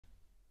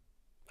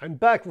I'm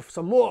back with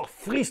some more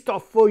free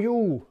stuff for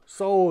you.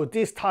 So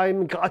this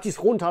time gratis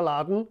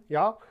runterladen,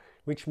 yeah,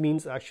 which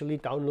means actually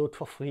download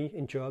for free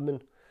in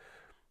German.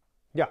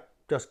 Yeah,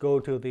 just go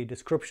to the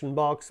description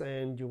box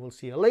and you will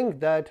see a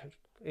link that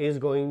is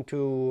going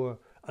to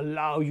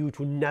allow you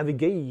to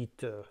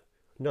navigate,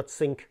 not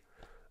sync,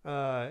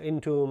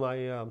 into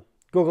my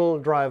Google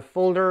Drive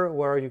folder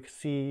where you can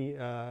see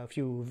a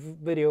few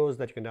videos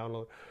that you can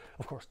download.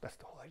 Of course, that's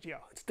the whole idea.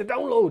 It's the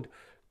download.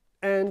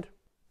 And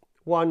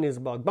one is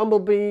about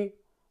Bumblebee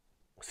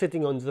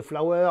sitting on the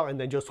flower and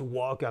then just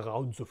walk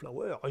around the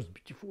flower. Oh, it's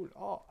beautiful.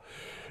 Oh.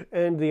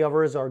 And the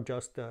others are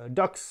just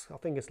ducks. I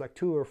think it's like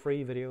 2 or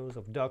 3 videos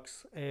of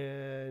ducks,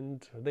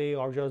 and they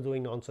are just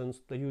doing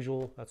nonsense. The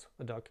usual, that's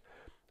a duck.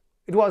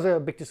 It was a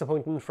big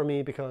disappointment for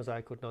me because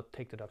I could not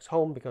take the ducks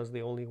home because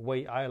the only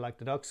way I like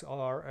the ducks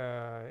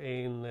are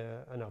in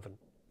an oven.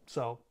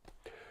 So,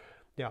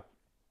 yeah.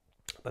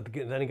 But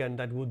then again,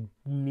 that would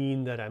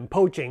mean that I'm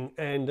poaching,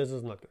 and this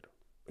is not good.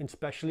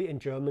 Especially in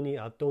Germany,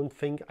 I don't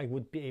think I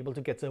would be able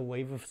to get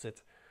away with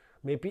it.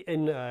 Maybe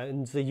in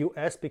the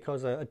US,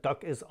 because a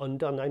duck is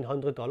under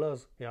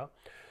 $900, yeah.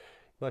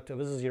 But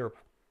this is Europe.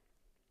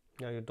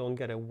 Yeah, you don't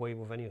get away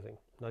with anything,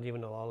 not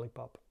even a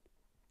lollipop.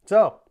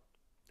 So,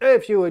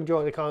 if you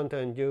enjoy the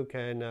content, you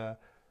can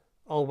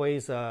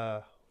always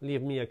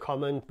leave me a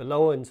comment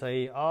below and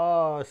say,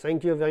 oh,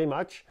 thank you very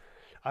much.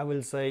 I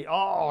will say,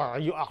 oh,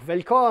 you are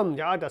welcome.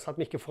 Ja, das hat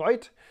mich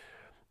gefreut.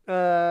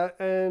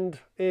 And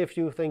if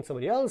you think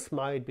somebody else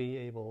might be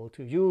able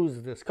to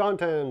use this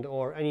content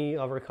or any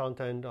other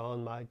content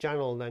on my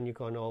channel, then you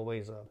can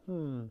always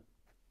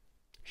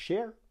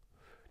share.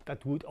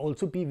 That would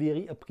also be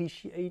very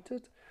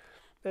appreciated.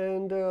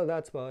 And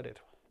that's about it.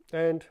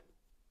 And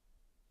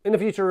in the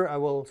future, I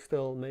will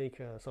still make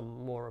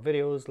some more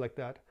videos like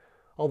that,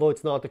 although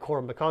it's not the core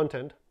of the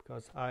content,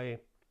 because I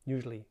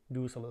usually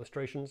do some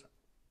illustrations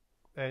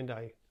and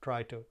I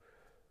try to,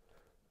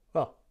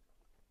 well,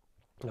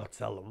 not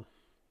sell them,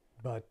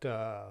 but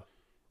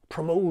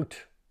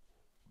promote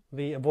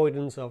the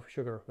avoidance of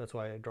sugar. That's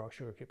why I draw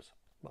sugar cubes.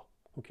 Well,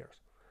 who cares?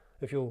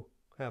 If you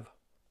have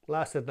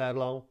lasted that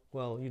long,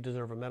 well, you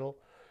deserve a medal.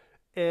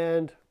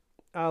 And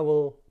I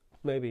will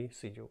maybe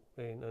see you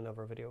in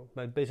another video.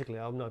 But basically,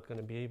 I'm not going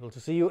to be able to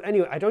see you.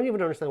 Anyway, I don't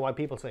even understand why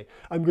people say,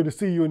 I'm going to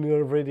see you in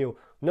another video.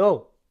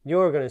 No,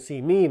 you're going to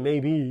see me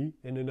maybe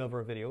in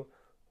another video.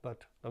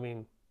 But, I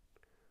mean,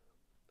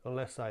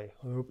 unless I...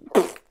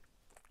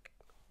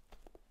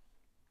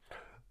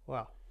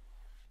 Wow.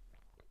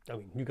 I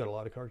mean, you got a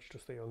lot of courage to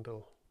stay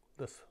until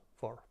this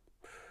far.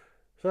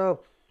 So,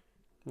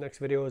 next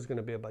video is going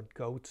to be about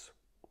goats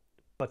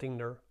butting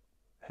their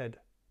head.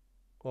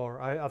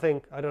 Or I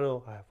think, I don't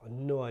know, I have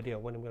no idea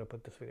when I'm going to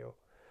put this video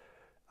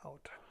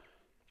out.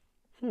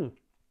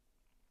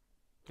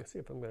 Let's see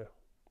if I'm going to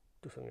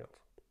do something else.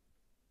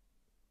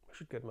 I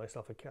should get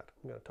myself a cat.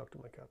 I'm going to talk to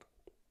my cat.